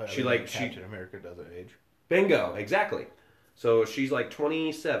 she like- Captain America doesn't age. Bingo, exactly. So she's like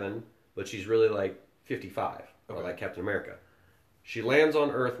 27, but she's really like 55, or Okay. like Captain America. She lands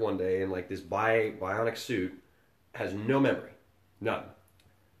on Earth one day in like this bionic suit, has no memory, none.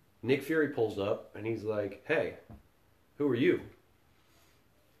 Nick Fury pulls up and he's like, "Hey, who are you?"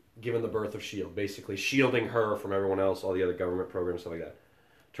 Given the birth of S.H.I.E.L.D., basically shielding her from everyone else, all the other government programs, stuff like that.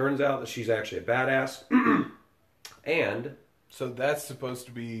 Turns out that she's actually a badass, and So that's supposed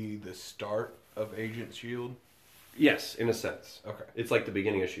to be the start of Agent Shield. yes, in a sense, Okay. it's like the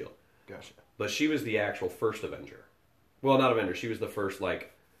beginning of S.H.I.E.L.D. Gotcha. But she was the actual first Avenger. Well, not Avenger. She was the first,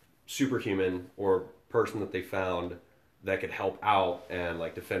 like, superhuman or person that they found that could help out and,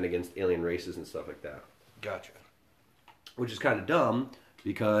 like, defend against alien races and stuff like that. Gotcha. Which is kind of dumb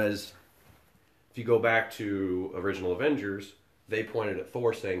because if you go back to original Avengers, they pointed at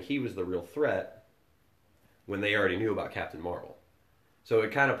Thor saying he was the real threat when they already knew about Captain Marvel. So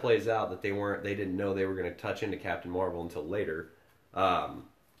it kind of plays out that they didn't know they were going to touch into Captain Marvel until later.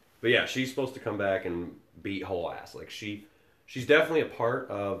 But yeah, she's supposed to come back and beat whole ass. Like she's definitely a part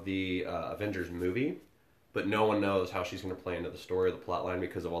of the Avengers movie, but no one knows how she's going to play into the story or the plot line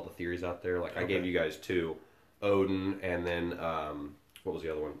because of all the theories out there. Like I gave you guys two, Odin, and then what was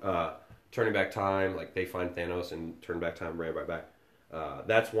the other one? Turning back time. Like they find Thanos and turn back time, bring it right back.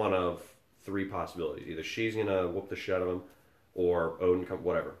 That's one of three possibilities. Either she's going to whoop the shit out of him, or Odin come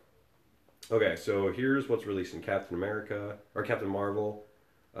whatever. Okay, so here's what's releasing: Captain America or Captain Marvel.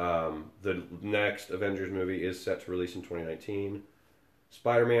 The next Avengers movie is set to release in 2019.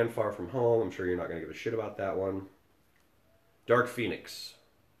 Spider-Man: Far From Home. I'm sure you're not going to give a shit about that one. Dark Phoenix.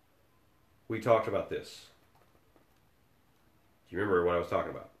 We talked about this. Do you remember what I was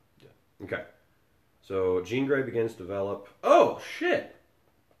talking about? Yeah. Okay. So Jean Grey begins to develop. Oh shit!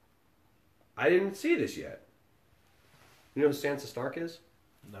 I didn't see this yet. You know who Sansa Stark is?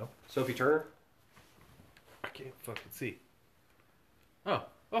 No. Sophie Turner. I can't fucking see. Oh,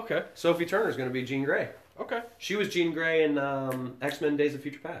 okay. Sophie Turner is going to be Jean Grey. Okay. She was Jean Grey in X-Men: Days of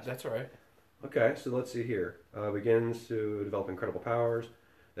Future Past. That's all right. Okay, so let's see here. Begins to develop incredible powers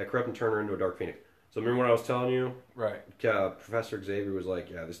that corrupt and turn her into a Dark Phoenix. So remember what I was telling you? Right. Professor Xavier was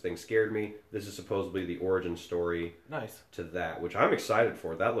like, yeah, this thing scared me. This is supposedly the origin story Nice. to that, which I'm excited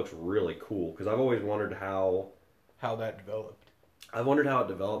for. That looks really cool because I've always wondered how that developed. I've wondered how it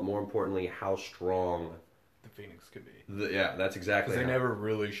developed. More importantly, how strong The Phoenix could be. Yeah, that's exactly. Because they never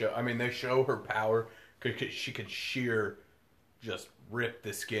really show. I mean, they show her power. She could just rip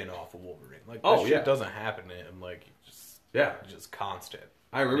the skin off of Wolverine. Like, this shit doesn't happen to him. Like, just constant.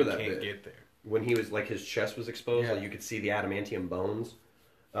 I remember he that can't bit. get there. When he was like his chest was exposed, Yeah. like you could see the adamantium bones.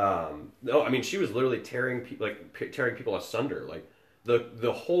 No, I mean she was literally tearing people asunder. Like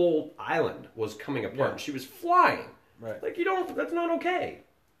the whole island was coming apart. Yeah. She was flying. Right. Like that's not okay.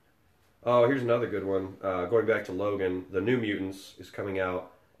 Oh, here's another good one. Going back to Logan, the New Mutants is coming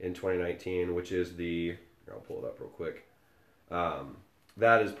out in 2019, which is here, I'll pull it up real quick.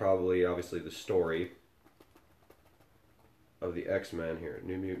 That is probably obviously the story of the X-Men here.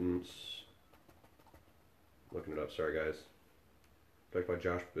 New Mutants. Looking it up, sorry guys. Directed by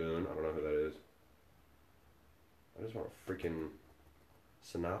Josh Boone. I don't know who that is. I just want a freaking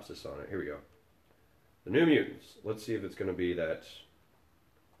synopsis on it. Here we go. The New Mutants. Let's see if it's going to be that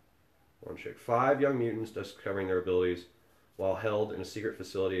one chick. 5 young mutants discovering their abilities while held in a secret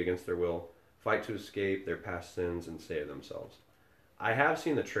facility against their will, fight to escape their past sins and save themselves. I have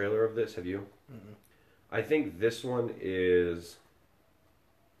seen the trailer of this. Have you? Mm-mm. I think this one is...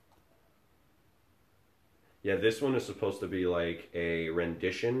 Yeah, this one is supposed to be like a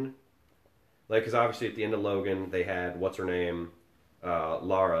rendition. Like, because obviously at the end of Logan, they had, what's her name?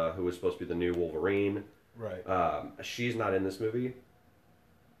 Lara, who was supposed to be the new Wolverine. Right. She's not in this movie.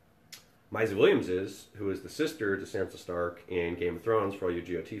 Maisie Williams is, who is the sister to Sansa Stark in Game of Thrones, for all you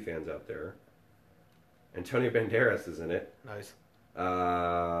GOT fans out there. Antonio Banderas is in it. Nice.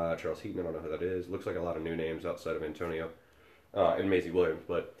 Charles Heaton, I don't know who that is. Looks like a lot of new names outside of Antonio. And Maisie Williams,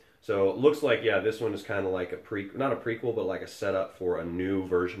 but... So it looks like, yeah, this one is kind of like not a prequel, but like a setup for a new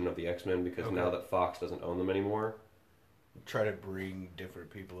version of the X-Men because now that Fox doesn't own them anymore. Try to bring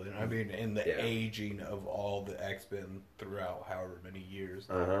different people in. I mean, in the aging of all the X-Men throughout however many years.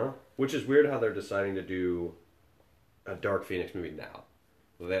 Which is weird how they're deciding to do a Dark Phoenix movie now.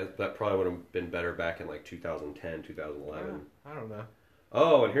 That probably would have been better back in like 2010, 2011. I don't know.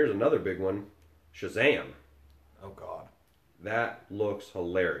 Oh, and here's another big one. Shazam. Oh, God. That looks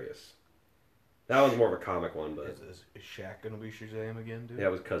hilarious. That was more of a comic one, but... Is Shaq going to be Shazam again, dude? Yeah,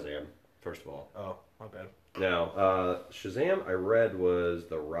 it was Kazam, first of all. Oh, my bad. Now, Shazam, I read, was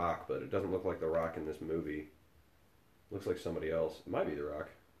The Rock, but it doesn't look like The Rock in this movie. Looks like somebody else. It might be The Rock.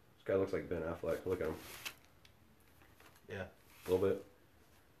 This guy looks like Ben Affleck. Look at him. Yeah. A little bit.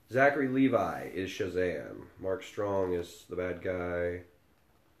 Zachary Levi is Shazam. Mark Strong is the bad guy.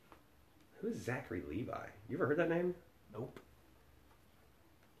 Who is Zachary Levi? You ever heard that name? Nope.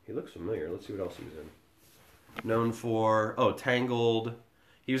 He looks familiar. Let's see what else he was in. Known for... Oh, Tangled.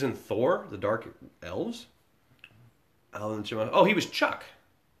 He was in Thor, The Dark Elves. Oh, he was Chuck.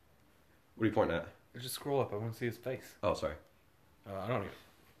 What are you pointing at? Just scroll up. I want to see his face. Oh, sorry. I don't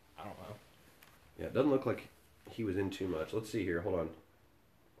know. Yeah, it doesn't look like he was in too much. Let's see here. Hold on.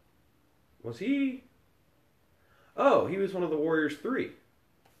 Was he... Oh, he was one of the Warriors 3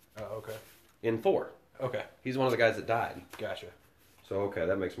 Oh, okay. in Thor. Okay. He's one of the guys that died. Gotcha. So, okay,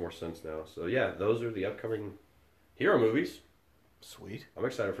 that makes more sense now. So, yeah, those are the upcoming hero movies. Sweet. I'm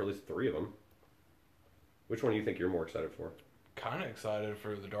excited for at least 3 of them. Which one do you think you're more excited for? Kind of excited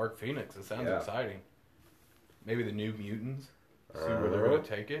for the Dark Phoenix. It sounds exciting. Maybe the New Mutants. See where they're going to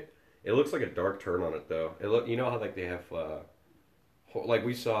take it. It looks like a dark turn on it, though. You know how like they have, like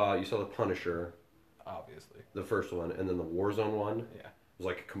you saw the Punisher, Obviously. the first one, and then the Warzone one. Yeah. was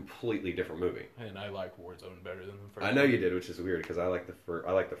like a completely different movie. And I like Warzone better than the first. I know you did, which is weird because I like the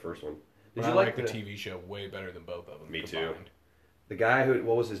first one. Did you I like the TV show way better than both of them. Me combined. too. The guy who,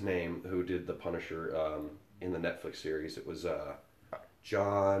 what was his name, who did the Punisher in the Netflix series? It was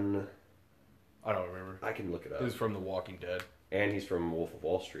John. I don't remember. I can look it up. He's from The Walking Dead. And he's from Wolf of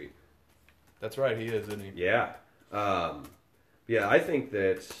Wall Street. That's right, he is, isn't he? Yeah. Yeah, I think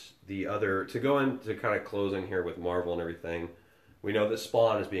that the other, to go into kind of closing here with Marvel and everything, we know that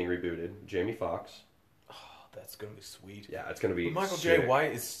Spawn is being rebooted. Jamie Foxx. Oh, that's going to be sweet. Yeah, it's going to be But Michael sick. J.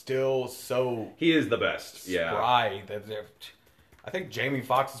 White is still so He is the best. Yeah. spry. I think Jamie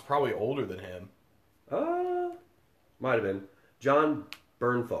Foxx is probably older than him. Might have been. John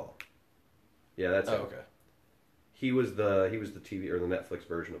Bernthal. Yeah, that's him. Okay. He was the TV or the Netflix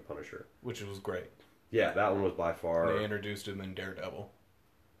version of Punisher. Which was great. Yeah, that one was by far. They introduced him in Daredevil.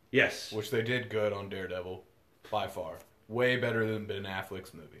 Yes. Which they did good on Daredevil. By far. Way better than Ben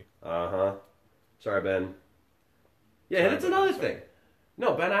Affleck's movie. Uh-huh. Sorry, Ben. Yeah, Sorry, and it's Ben. another thing.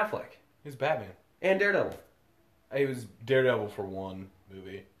 No, Ben Affleck. He's Batman. And Daredevil. He was Daredevil for one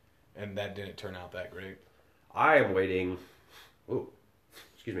movie. And that didn't turn out that great. I am waiting. Ooh,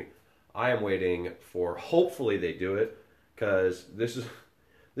 excuse me. I am waiting for. Hopefully they do it, because this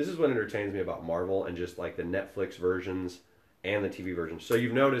is what entertains me about Marvel and just like the Netflix versions and the TV versions. So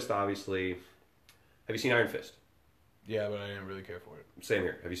you've noticed, obviously. Have you seen Iron Fist? Yeah, but I didn't really care for it. Same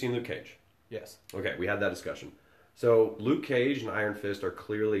here. Have you seen Luke Cage? Yes. Okay, we had that discussion. So Luke Cage and Iron Fist are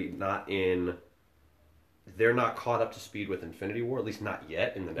clearly not in. They're not caught up to speed with Infinity War, at least not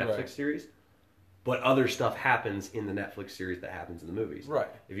yet in the Netflix Right. series. But other stuff happens in the Netflix series that happens in the movies. Right.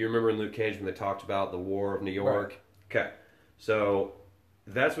 If you remember in Luke Cage when they talked about the War of New York. Right. Okay. So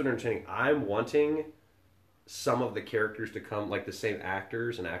that's what entertaining. I'm wanting some of the characters to come, like the same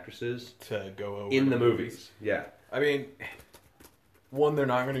actors and actresses, To go over in the movies. Yeah. I mean, one, they're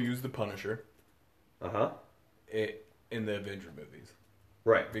not going to use the Punisher Uh-huh. in the Avenger movies.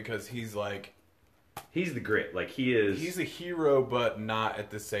 Right. Because he's like... He's the grit. Like, he is... He's a hero, but not at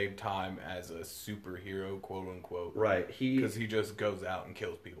the same time as a superhero, quote unquote. Right. Because he just goes out and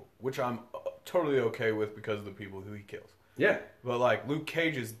kills people. Which I'm totally okay with because of the people who he kills. Yeah. But, like, Luke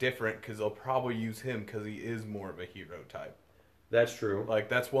Cage is different because they'll probably use him because he is more of a hero type. That's true. Like,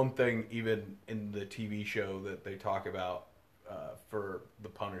 that's one thing even in the TV show that they talk about for the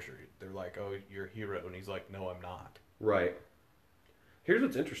Punisher. They're like, oh, you're a hero. And he's like, no, I'm not. Right. Here's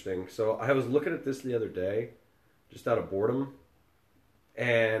what's interesting. So I was looking at this the other day, just out of boredom,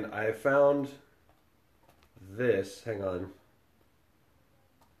 and I found this. Hang on.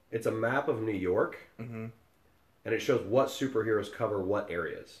 It's a map of New York, Mm-hmm. and it shows what superheroes cover what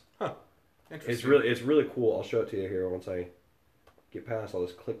areas. Huh. Interesting. It's really cool. I'll show it to you here once I get past all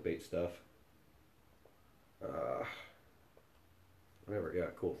this clickbait stuff. Whatever. Yeah.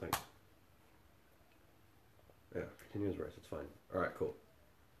 Cool. Thanks. Yeah. Continuous race. It's fine. All right. Cool.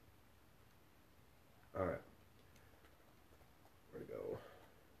 All right. Where'd it go?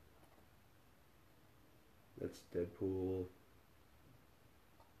 That's Deadpool.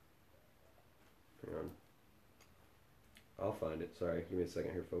 Hang on. I'll find it. Sorry. Give me a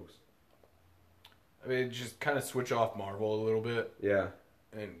second here, folks. I mean, just kind of switch off Marvel a little bit Yeah.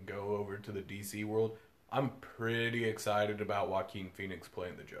 and go over to the DC world. I'm pretty excited about Joaquin Phoenix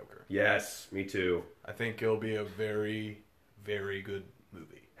playing the Joker. Yes. Me too. I think it'll be a very, very good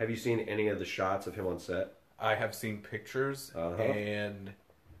movie. Have you seen any of the shots of him on set? I have seen pictures, and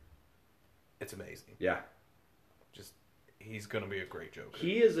it's amazing. Yeah. Just, he's going to be a great Joker.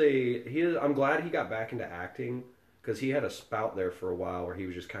 He is. I'm glad he got back into acting because he had a spout there for a while where he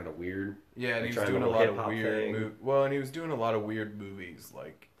was just kind of weird. Yeah, and Like he was trying doing the a whole lot of hip-hop weird thing. well, and he was doing a lot of weird movies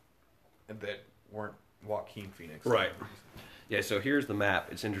like that weren't Joaquin Phoenix. Right. Yeah, so here's the map.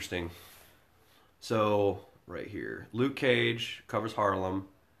 It's interesting. So, right here. Luke Cage covers Harlem.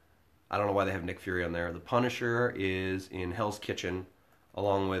 I don't know why they have Nick Fury on there. The Punisher is in Hell's Kitchen,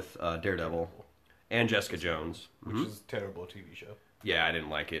 along with Daredevil and Jessica Jones. Which is a terrible TV show. Yeah, I didn't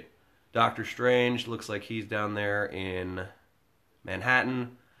like it. Doctor Strange looks like he's down there in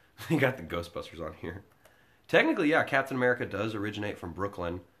Manhattan. They got the Ghostbusters on here. Technically, yeah, Captain America does originate from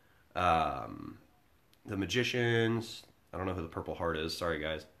Brooklyn. The Magicians. I don't know who the Purple Heart is. Sorry,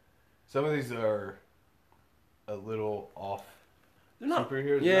 guys. Some of these are a little off. They're not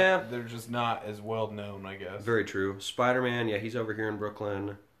Superheroes. Yeah. They're just not as well known, I guess. Very true. Spider-Man, yeah, he's over here in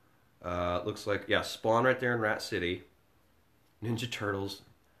Brooklyn. Looks like, yeah, Spawn right there in Rat City. Ninja Turtles.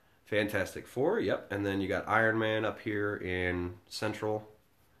 Fantastic Four, yep. And then you got Iron Man up here in Central.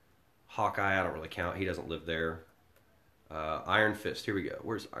 Hawkeye, I don't really count. He doesn't live there. Iron Fist, here we go.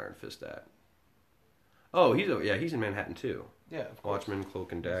 Where's Iron Fist at? Oh, he's in Manhattan too. Yeah, of course. Watchmen,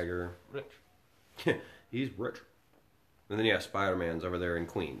 Cloak and Dagger. Rich. He's rich. And then Spider-Man's over there in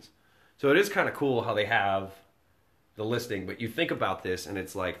Queens. So it is kind of cool how they have the listing, but you think about this and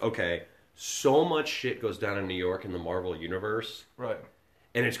it's like, okay, so much shit goes down in New York in the Marvel universe. Right.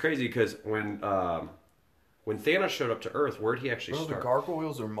 And it's crazy because when Thanos showed up to Earth, where'd he actually Well, start? the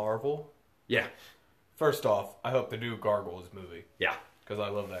Gargoyles are Marvel. Yeah. First off, I hope they do a Gargoyles movie. Yeah. Because I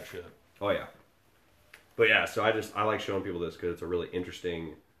love that shit. Oh, yeah. But yeah, so I like showing people this because it's a really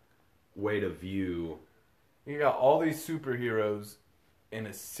interesting way to view. You got all these superheroes in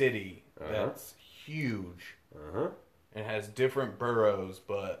a city that's huge and has different boroughs,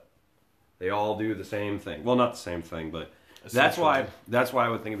 but they all do the same thing. Well, not the same thing, but that's why I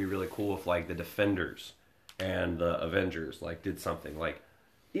would think it'd be really cool if like the Defenders and the Avengers like did something like,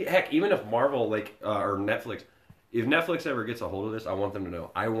 heck, even if Marvel like or Netflix, if Netflix ever gets a hold of this, I want them to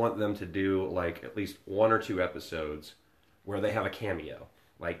know. I want them to do like at least 1 or 2 episodes where they have a cameo,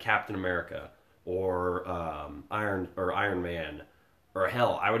 like Captain America or Iron Man, or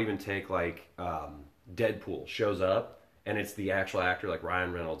hell, I would even take like Deadpool shows up and it's the actual actor like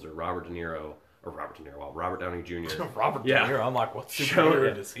Ryan Reynolds or Robert Downey Jr. Robert De Niro. I'm like, what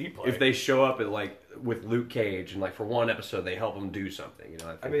superhero does he play? If they show up at like with Luke Cage and like for one episode they help him do something, you know,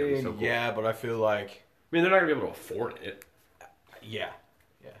 I think that'd be so cool. Yeah, but I feel like, I mean, they're not gonna be able to afford it. Yeah.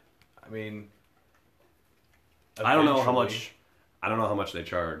 I mean, I don't know how much they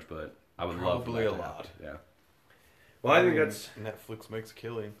charge, but I would love probably a lot. Yeah. Well, I think that's Netflix makes a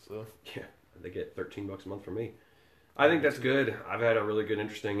killing, so yeah. They get $13 a month from me. I think that's good. I've had a really good,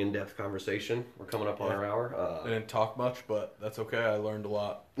 interesting, in-depth conversation. We're coming up on our hour. I didn't talk much, but that's okay. I learned a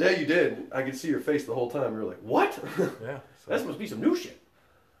lot. Yeah, you did. I could see your face the whole time. You're like, what? Yeah. So. That must be some new shit.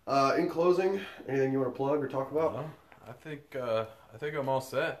 In closing, anything you want to plug or talk about? No, I think I'm all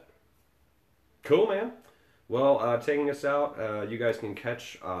set. Cool, man. Well, taking us out, you guys can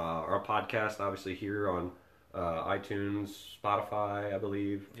catch our podcast, obviously, here on iTunes, Spotify, I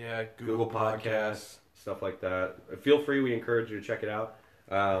believe. Yeah, Google Podcasts, stuff like that. Feel free. We encourage you to check it out.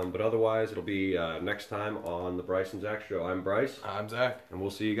 But otherwise, it'll be next time on the Bryce and Zach Show. I'm Bryce. I'm Zach. And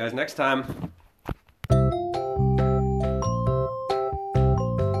we'll see you guys next time.